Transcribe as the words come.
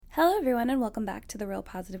Hello, everyone, and welcome back to the Real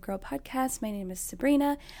Positive Girl podcast. My name is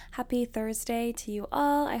Sabrina. Happy Thursday to you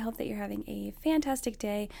all. I hope that you're having a fantastic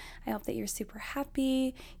day. I hope that you're super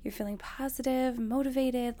happy, you're feeling positive,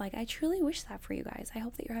 motivated. I truly wish that for you guys. I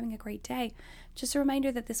hope that you're having a great day. Just a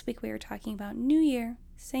reminder that this week we are talking about New Year,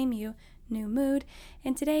 same you, new mood.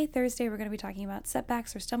 And today, Thursday, we're going to be talking about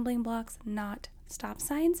setbacks or stumbling blocks, not stop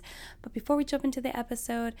signs. But before we jump into the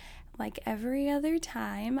episode, like every other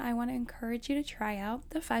time, I want to encourage you to try out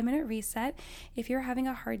the 5-minute reset. If you're having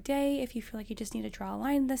a hard day, if you feel like you just need to draw a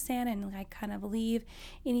line in the sand and kind of leave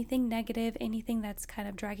anything negative, anything that's kind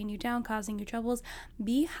of dragging you down, causing you troubles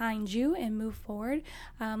behind you and move forward,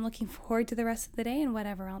 looking forward to the rest of the day and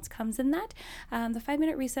whatever else comes in that. The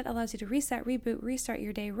 5-minute reset allows you to reset, reboot, restart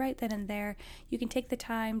your day right then and there. You can take the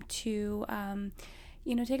time to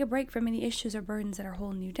take a break from any issues or burdens that are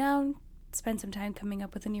holding you down. Spend some time coming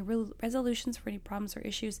up with any resolutions for any problems or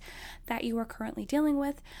issues that you are currently dealing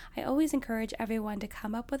with. I always encourage everyone to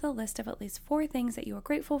come up with a list of at least 4 things that you are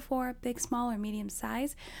grateful for, big, small, or medium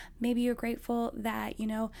size. Maybe you're grateful that,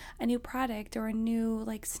 a new product or a new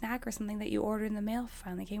snack or something that you ordered in the mail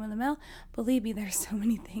finally came in the mail. Believe me, there's so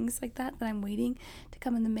many things like that I'm waiting to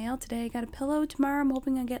come in the mail. Today I got a pillow. Tomorrow I'm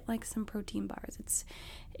hoping I get some protein bars.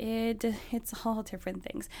 It's all different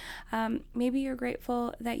things. Maybe you're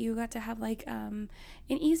grateful that you got to have an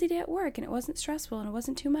easy day at work and it wasn't stressful and it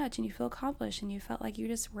wasn't too much and you feel accomplished and you felt like you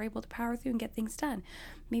just were able to power through and get things done.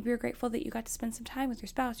 Maybe you're grateful that you got to spend some time with your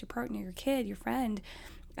spouse, your partner, your kid, your friend.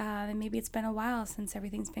 And maybe it's been a while since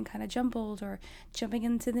everything's been kind of jumbled, or jumping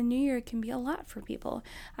into the new year can be a lot for people.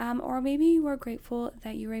 Or maybe you are grateful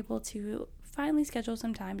that you were able to finally schedule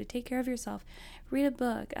some time to take care of yourself, read a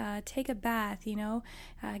book, take a bath,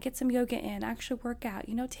 get some yoga in, actually work out,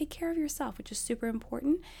 take care of yourself, which is super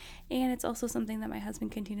important. And it's also something that my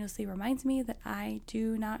husband continuously reminds me that I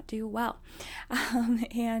do not do well.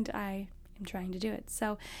 And I am trying to do it.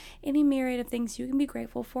 So any myriad of things you can be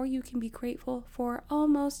grateful for, you can be grateful for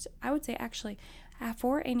almost, I would say actually,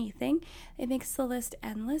 for anything. It makes the list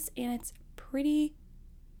endless and it's pretty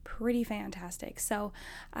fantastic.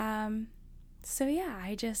 So yeah,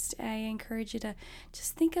 I encourage you to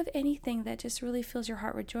just think of anything that just really fills your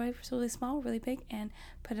heart with joy. It's really small, really big, and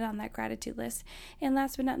put it on that gratitude list. And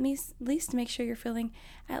last but not least, make sure you're feeling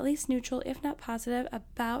at least neutral, if not positive,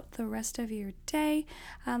 about the rest of your day.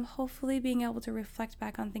 Hopefully being able to reflect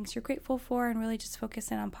back on things you're grateful for and really just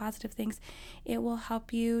focus in on positive things. It will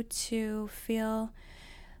help you to feel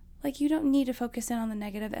like you don't need to focus in on the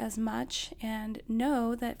negative as much, and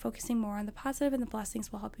know that focusing more on the positive and the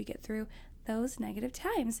blessings will help you get through those negative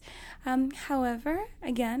times. However,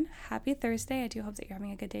 again, happy Thursday. I do hope that you're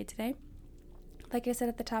having a good day today. Like I said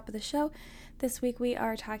at the top of the show, this week we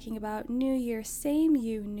are talking about New Year, same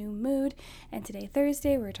you, new mood. And today,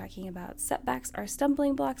 Thursday, we're talking about setbacks are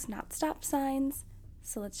stumbling blocks, not stop signs.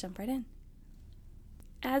 So let's jump right in.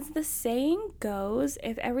 As the saying goes,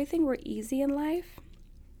 if everything were easy in life,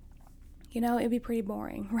 it'd be pretty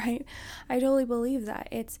boring, right? I totally believe that.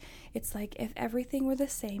 It's like if everything were the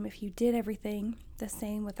same, if you did everything the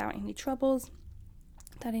same without any troubles,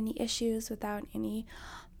 without any issues, without any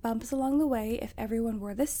bumps along the way, if everyone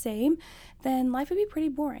were the same, then life would be pretty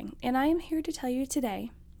boring. And I am here to tell you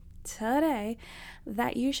today,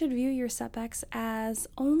 that you should view your setbacks as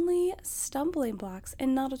only stumbling blocks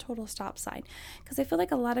and not a total stop sign. Because I feel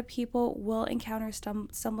like a lot of people will encounter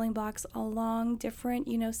stumbling blocks along different,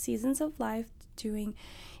 seasons of life,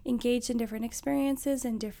 engaged in different experiences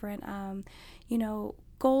and different,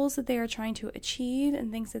 goals that they are trying to achieve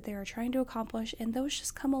and things that they are trying to accomplish. And those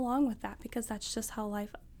just come along with that because that's just how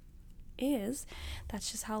life is.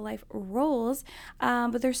 That's just how life rolls.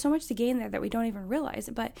 But there's so much to gain there that we don't even realize.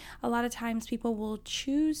 But a lot of times people will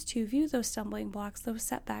choose to view those stumbling blocks, those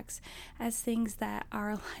setbacks, as things that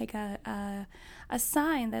are like a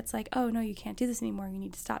sign that's like, oh no, you can't do this anymore. You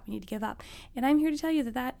need to stop. You need to give up. And I'm here to tell you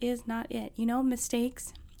that that is not it.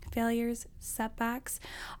 Mistakes, failures, setbacks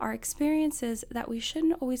are experiences that we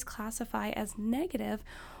shouldn't always classify as negative,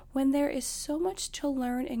 when there is so much to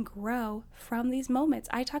learn and grow from these moments.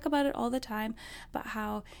 I talk about it all the time, about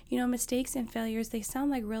how, mistakes and failures, they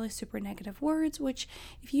sound like really super negative words, which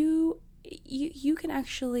if you can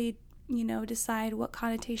actually, decide what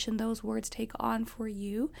connotation those words take on for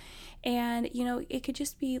you. And, it could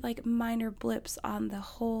just be like minor blips on the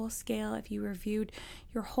whole scale if you reviewed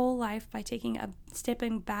your whole life by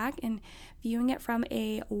stepping back and viewing it from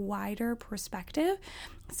a wider perspective.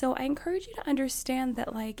 So I encourage you to understand that,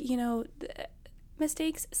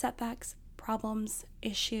 mistakes, setbacks, problems,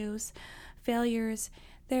 issues, failures,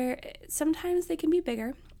 sometimes they can be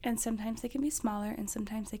bigger And sometimes they can be smaller, and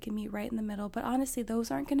sometimes they can meet right in the middle. But honestly, those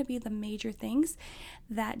aren't going to be the major things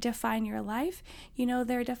that define your life.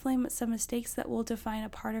 There are definitely some mistakes that will define a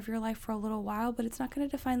part of your life for a little while, but it's not going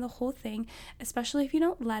to define the whole thing, especially if you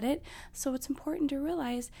don't let it. So it's important to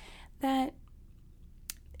realize that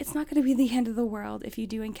it's not going to be the end of the world if you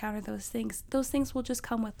do encounter those things. Those things will just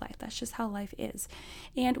come with life. That's just how life is.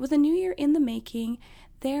 And with a new year in the making,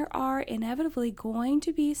 there are inevitably going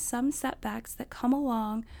to be some setbacks that come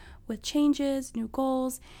along with changes, new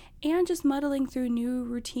goals, and just muddling through new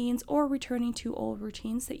routines or returning to old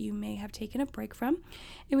routines that you may have taken a break from.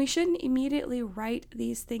 And we shouldn't immediately write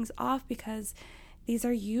these things off because these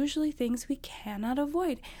are usually things we cannot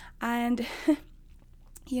avoid. And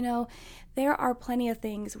there are plenty of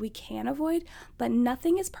things we can avoid, but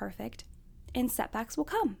nothing is perfect. And setbacks will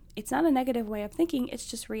come. It's not a negative way of thinking, it's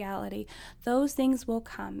just reality. Those things will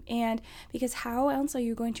come. And because how else are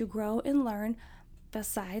you going to grow and learn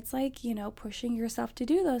besides pushing yourself to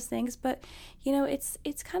do those things? But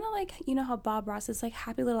it's kind of like, how Bob Ross is like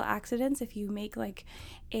happy little accidents. If you make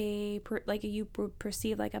you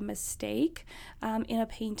perceive like a mistake in a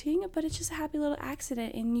painting, but it's just a happy little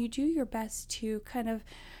accident, and you do your best to kind of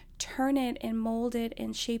turn it and mold it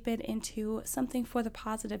and shape it into something for the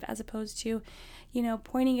positive, as opposed to,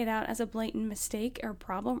 pointing it out as a blatant mistake or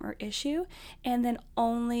problem or issue, and then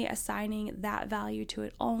only assigning that value to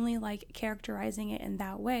it, only characterizing it in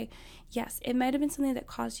that way. Yes, it might have been something that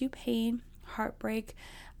caused you pain, heartbreak,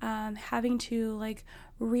 having to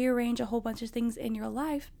rearrange a whole bunch of things in your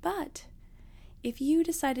life, but if you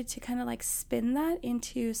decided to kind of spin that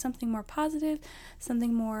into something more positive,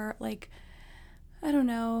 something more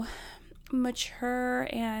mature,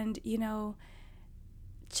 and,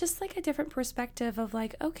 just a different perspective of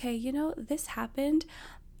okay, this happened,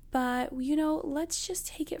 but, let's just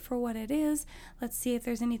take it for what it is. Let's see if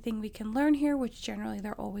there's anything we can learn here, which generally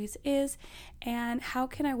there always is. And how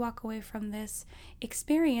can I walk away from this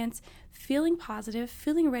experience feeling positive,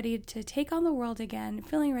 feeling ready to take on the world again,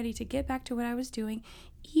 feeling ready to get back to what I was doing,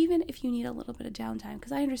 even if you need a little bit of downtime.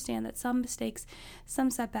 Because I understand that some mistakes,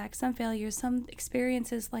 some setbacks, some failures, some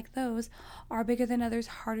experiences like those are bigger than others,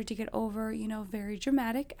 harder to get over, very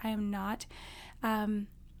dramatic. I am not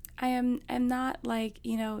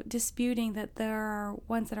disputing that there are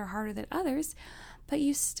ones that are harder than others, but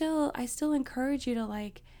I still encourage you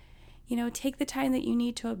to take the time that you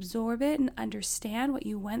need to absorb it and understand what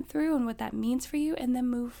you went through and what that means for you, and then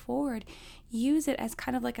move forward. Use it as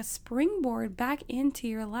kind of like a springboard back into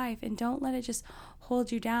your life, and don't let it just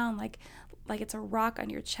hold you down like it's a rock on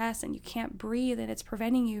your chest and you can't breathe, and it's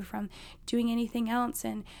preventing you from doing anything else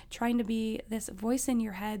and trying to be this voice in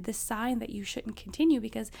your head, this sign that you shouldn't continue,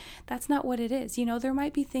 because that's not what it is. There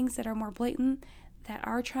might be things that are more blatant that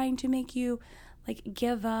are trying to make you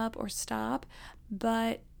give up or stop,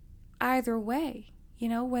 but either way,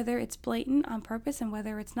 whether it's blatant on purpose and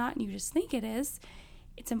whether it's not and you just think it is,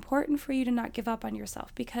 it's important for you to not give up on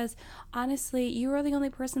yourself, because honestly, you are the only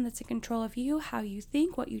person that's in control of you, how you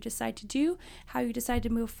think, what you decide to do, how you decide to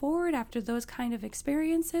move forward after those kind of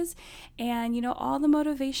experiences. And all the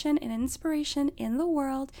motivation and inspiration in the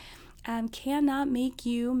world cannot make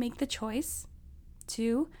you make the choice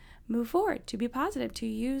to move forward, to be positive, to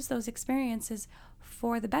use those experiences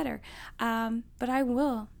for the better. But I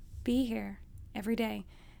will be here every day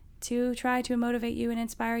to try to motivate you and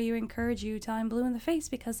inspire you, encourage you till I'm blue in the face,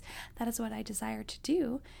 because that is what I desire to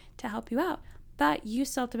do to help you out. But you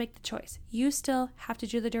still have to make the choice. You still have to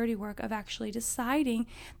do the dirty work of actually deciding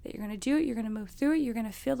that you're going to do it, you're going to move through it, you're going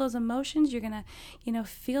to feel those emotions, you're going to,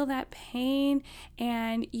 feel that pain,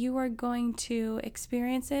 and you are going to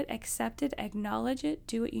experience it, accept it, acknowledge it,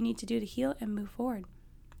 do what you need to do to heal, and move forward.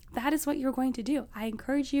 That is what you're going to do. I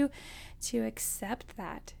encourage you to accept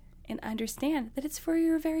that and understand that it's for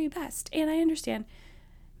your very best. And I understand,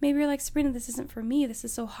 maybe you're like, Sabrina, this isn't for me. This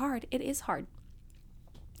is so hard. It is hard.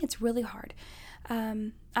 It's really hard.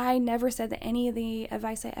 I never said that any of the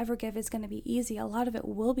advice I ever give is going to be easy. A lot of it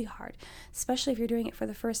will be hard, especially if you're doing it for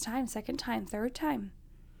the first time, second time, third time.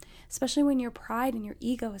 Especially when your pride and your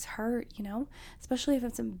ego is hurt, especially if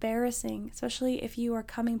it's embarrassing, especially if you are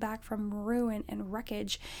coming back from ruin and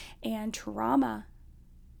wreckage and trauma.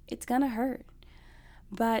 It's going to hurt.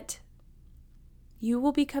 But you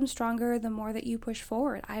will become stronger the more that you push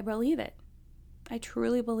forward. I believe it. I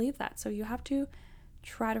truly believe that. So you have to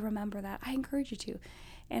try to remember that. I encourage you to.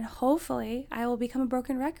 And hopefully I will become a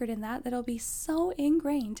broken record in that'll be so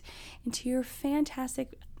ingrained into your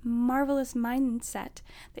fantastic, marvelous mindset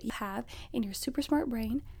that you have in your super smart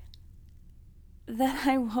brain that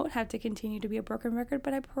I won't have to continue to be a broken record,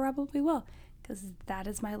 but I probably will, because that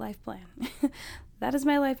is my life plan. That is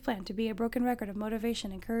my life plan, to be a broken record of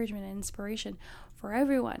motivation, encouragement, and inspiration for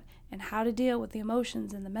everyone, and how to deal with the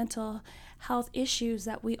emotions and the mental health issues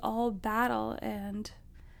that we all battle. And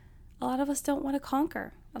a lot of us don't want to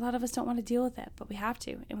conquer. A lot of us don't want to deal with it, but we have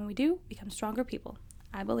to. And when we do, we become stronger people.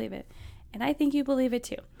 I believe it. And I think you believe it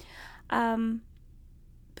too.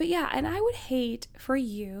 But yeah, and I would hate for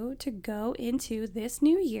you to go into this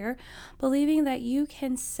new year believing that you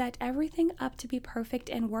can set everything up to be perfect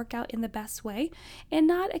and work out in the best way and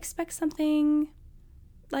not expect something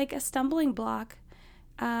like a stumbling block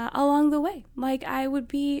along the way. Like, I would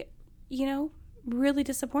be, really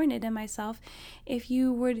disappointed in myself if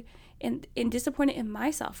you would, and disappointed in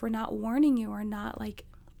myself for not warning you or not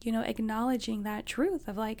acknowledging that truth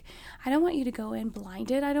of I don't want you to go in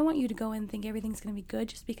blinded. I don't want you to go in and think everything's going to be good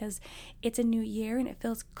just because it's a new year and it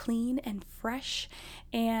feels clean and fresh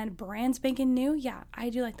and brand spanking new. Yeah, I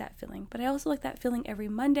do like that feeling, but I also like that feeling every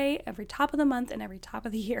Monday, every top of the month, and every top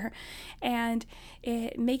of the year. And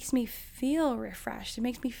it makes me feel refreshed. It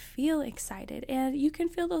makes me feel excited. And you can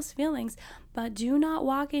feel those feelings, but do not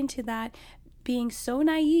walk into that being so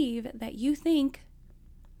naive that you think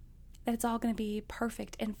that it's all going to be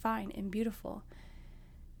perfect and fine and beautiful,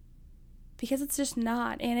 because it's just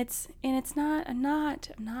not. And it's not. I'm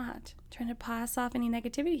not trying to pass off any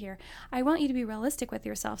negativity here. I want you to be realistic with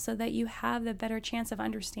yourself so that you have the better chance of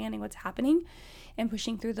understanding what's happening and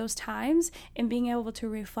pushing through those times and being able to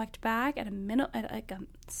reflect back at a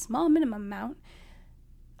small minimum amount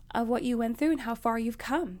of what you went through and how far you've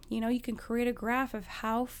come. You can create a graph of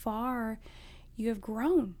how far you have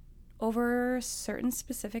grown over a certain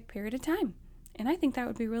specific period of time. And I think that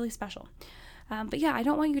would be really special. But yeah, I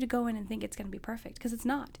don't want you to go in and think it's going to be perfect, because it's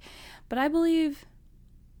not. But I believe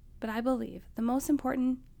the most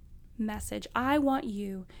important message I want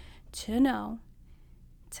you to know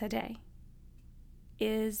today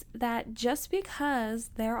is that just because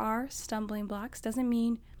there are stumbling blocks doesn't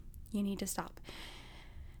mean you need to stop.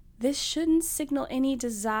 This shouldn't signal any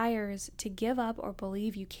desires to give up or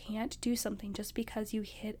believe you can't do something just because you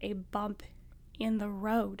hit a bump in the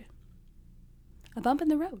road. A bump in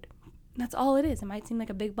the road. That's all it is. It might seem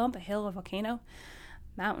like a big bump, a hill, a volcano,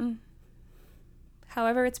 mountain.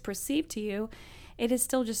 However it's perceived to you, it is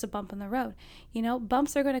still just a bump in the road.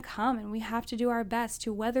 Bumps are going to come, and we have to do our best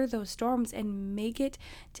to weather those storms and make it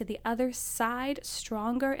to the other side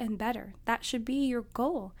stronger and better. That should be your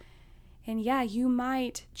goal. And yeah, you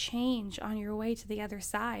might change on your way to the other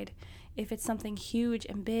side if it's something huge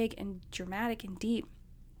and big and dramatic and deep.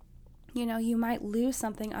 You might lose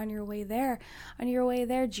something on your way there,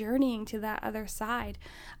 journeying to that other side.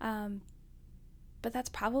 But that's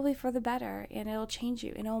probably for the better, and it'll change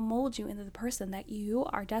you and it'll mold you into the person that you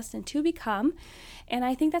are destined to become. And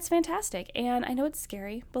I think that's fantastic. And I know it's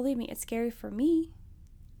scary. Believe me, it's scary for me.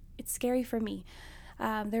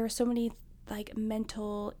 There are so many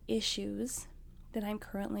mental issues that I'm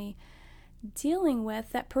currently dealing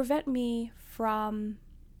with that prevent me from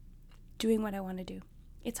doing what I want to do.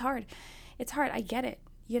 It's hard. I get it,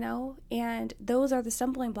 and those are the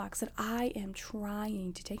stumbling blocks that I am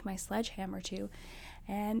trying to take my sledgehammer to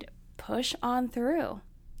and push on through,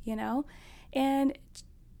 and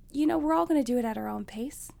we're all going to do it at our own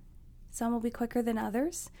pace. Some will be quicker than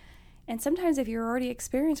others. And sometimes if you're already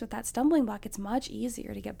experienced with that stumbling block, it's much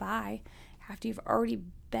easier to get by after you've already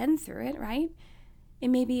been through it, right?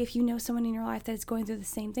 And maybe if you know someone in your life that is going through the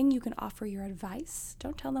same thing, you can offer your advice.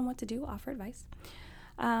 Don't tell them what to do, offer advice.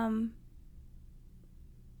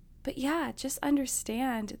 But yeah, just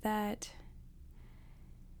understand that,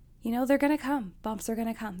 they're going to come. Bumps are going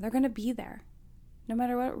to come. They're going to be there. No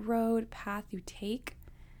matter what road, path you take,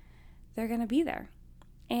 they're going to be there.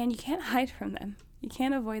 And you can't hide from them. You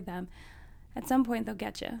can't avoid them. At some point, they'll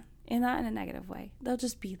get you. And not in a negative way. They'll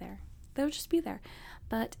just be there.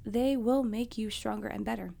 But they will make you stronger and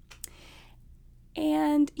better.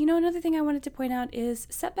 And, another thing I wanted to point out is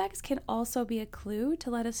setbacks can also be a clue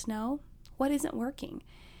to let us know what isn't working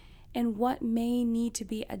and what may need to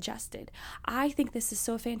be adjusted. I think this is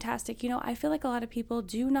so fantastic. I feel like a lot of people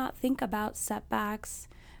do not think about setbacks,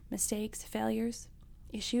 mistakes, failures,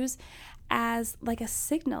 issues as like a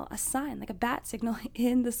signal, a sign, like a bat signal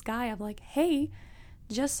in the sky of hey,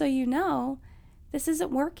 just so you know, this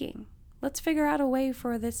isn't working. Let's figure out a way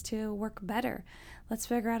for this to work better. Let's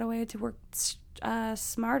figure out a way to work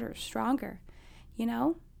smarter, stronger.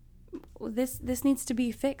 This needs to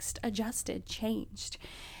be fixed, adjusted, changed.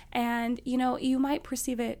 And, you might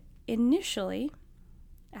perceive it initially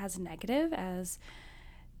as negative, as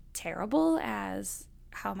terrible, as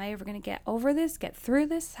how am I ever going to get over this, get through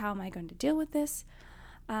this? How am I going to deal with this?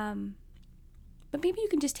 But maybe you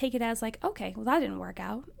can just take it as like, okay, well, that didn't work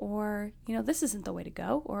out. Or, this isn't the way to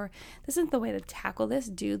go. Or this isn't the way to tackle this,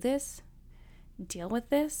 do this, deal with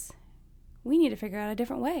this. We need to figure out a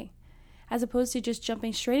different way. As opposed to just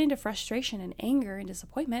jumping straight into frustration and anger and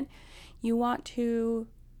disappointment, you want to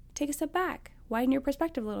take a step back, widen your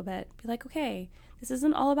perspective a little bit. Be like, okay, this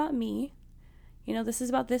isn't all about me. This is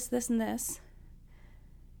about this, this, and this.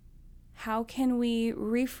 How can we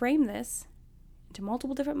reframe this into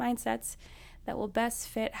multiple different mindsets that will best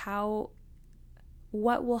fit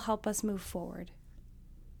what will help us move forward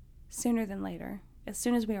sooner than later, as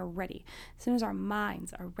soon as we are ready, as soon as our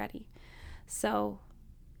minds are ready. So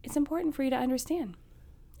it's important for you to understand.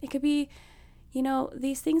 It could be,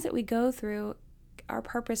 these things that we go through are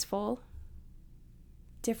purposeful,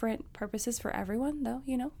 different purposes for everyone, though,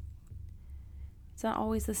 It's not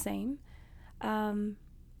always the same.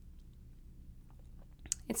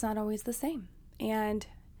 It's not always the same. And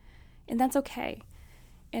that's okay.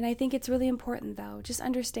 And I think it's really important, though. Just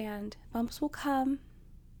understand, bumps will come.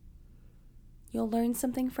 You'll learn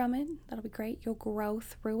something from it. That'll be great. You'll grow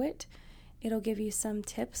through it. It'll give you some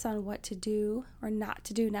tips on what to do or not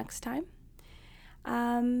to do next time.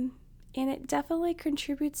 And it definitely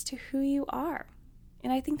contributes to who you are.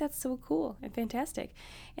 And I think that's so cool and fantastic.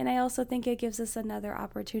 And I also think it gives us another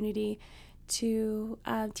opportunity to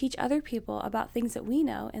teach other people about things that we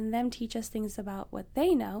know, and them teach us things about what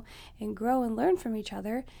they know, and grow and learn from each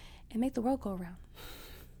other and make the world go around.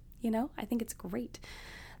 I think it's great.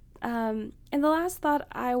 And the last thought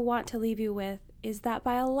I want to leave you with is that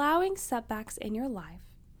by allowing setbacks in your life,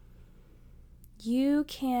 you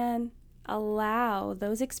can allow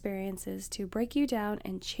those experiences to break you down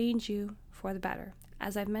and change you for the better.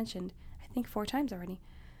 As I've mentioned, I think 4 times already.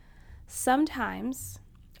 Sometimes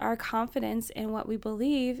our confidence in what we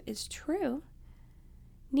believe is true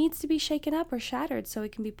needs to be shaken up or shattered so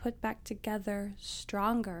it can be put back together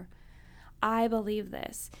stronger. I believe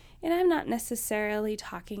this. And I'm not necessarily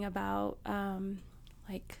talking about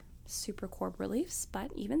super core beliefs,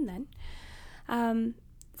 but even then,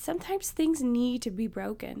 sometimes things need to be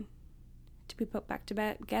broken to be put back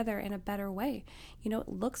together in a better way. It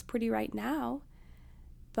looks pretty right now,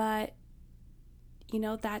 but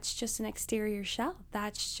that's just an exterior shell.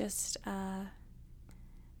 That's just a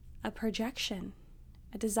projection,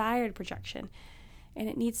 a desired projection. And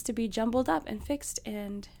it needs to be jumbled up and fixed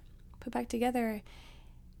and put back together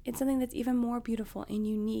in something that's even more beautiful and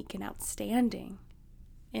unique and outstanding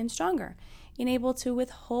and stronger, and able to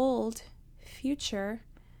withhold future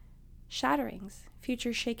shatterings,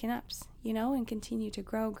 future shaken ups, and continue to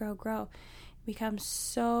grow, become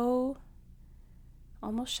so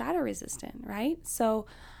almost shatter resistant, right? So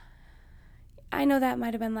I know that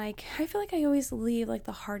might have been I feel like I always leave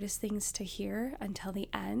the hardest things to hear until the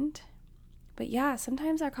end. But yeah,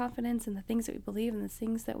 sometimes our confidence in the things that we believe and the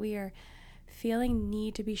things that we are feeling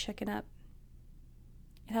need to be shaken up.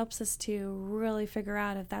 It helps us to really figure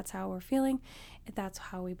out if that's how we're feeling, if that's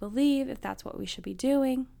how we believe, if that's what we should be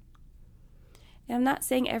doing. And I'm not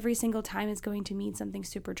saying every single time is going to mean something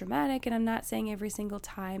super dramatic, and I'm not saying every single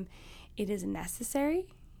time it is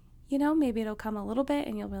necessary. Maybe it'll come a little bit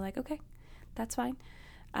and you'll be like, okay, that's fine.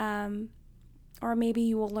 Or maybe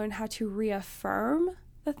you will learn how to reaffirm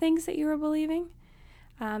the things that you were believing.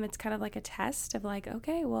 It's kind of like a test of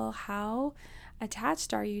okay, well, how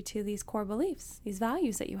attached are you to these core beliefs, these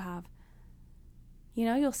values that you have?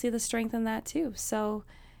 You'll see the strength in that too. So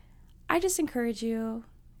I just encourage you,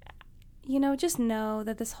 just know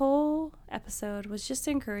that this whole episode was just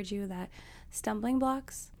to encourage you that stumbling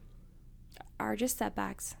blocks are just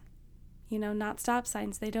setbacks, not stop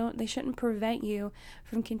signs. They shouldn't prevent you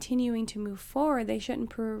from continuing to move forward. They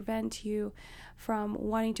shouldn't prevent you from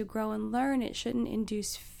wanting to grow and learn. It shouldn't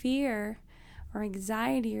induce fear or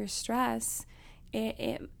anxiety or stress.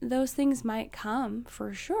 Those things might come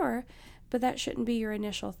for sure, but that shouldn't be your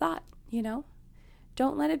initial thought,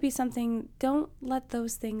 Don't let it be something, don't let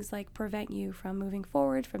those things prevent you from moving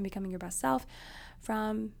forward, from becoming your best self,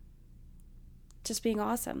 from just being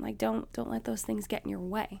awesome. Don't let those things get in your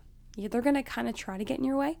way. Yeah, they're going to kind of try to get in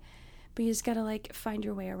your way, but you just got to find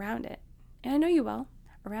your way around it. And I know you will.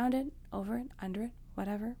 Around it, over it, under it,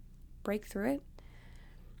 whatever. Break through it.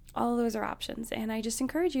 All of those are options. And I just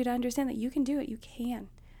encourage you to understand that you can do it. You can.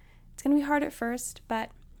 It's going to be hard at first,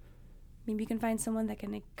 but maybe you can find someone that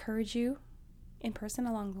can encourage you in person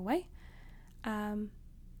along the way. And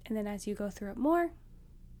then as you go through it more,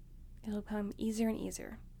 it'll become easier and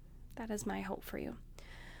easier. That is my hope for you.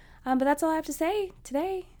 But that's all I have to say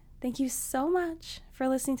today. Thank you so much for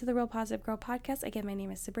listening to the Real Positive Girl podcast. Again, my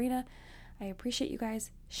name is Sabrina. I appreciate you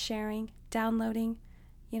guys sharing, downloading,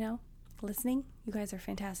 listening. You guys are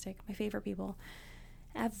fantastic. My favorite people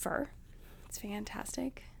ever. It's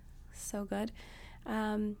fantastic. So good.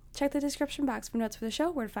 Check the description box for notes for the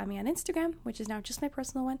show, where to find me on Instagram, which is now just my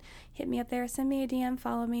personal one. Hit me up there, send me a DM,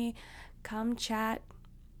 follow me, come chat,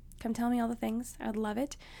 come tell me all the things. I'd love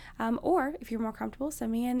it. Or if you're more comfortable,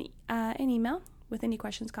 send me an email with any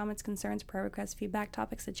questions, comments, concerns, prayer requests, feedback,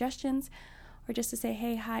 topic suggestions, or just to say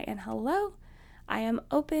hey, hi, and hello. I am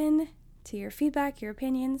open to your feedback, your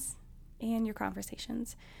opinions, and your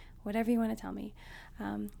conversations, whatever you want to tell me.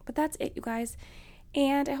 But that's it, you guys.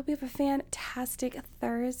 And I hope you have a fantastic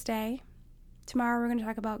Thursday. Tomorrow we're going to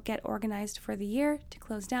talk about get organized for the year to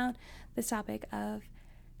close down this topic of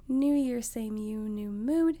New Year, same you, new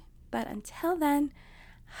mood. But until then,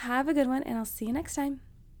 have a good one, and I'll see you next time.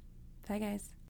 Bye, guys.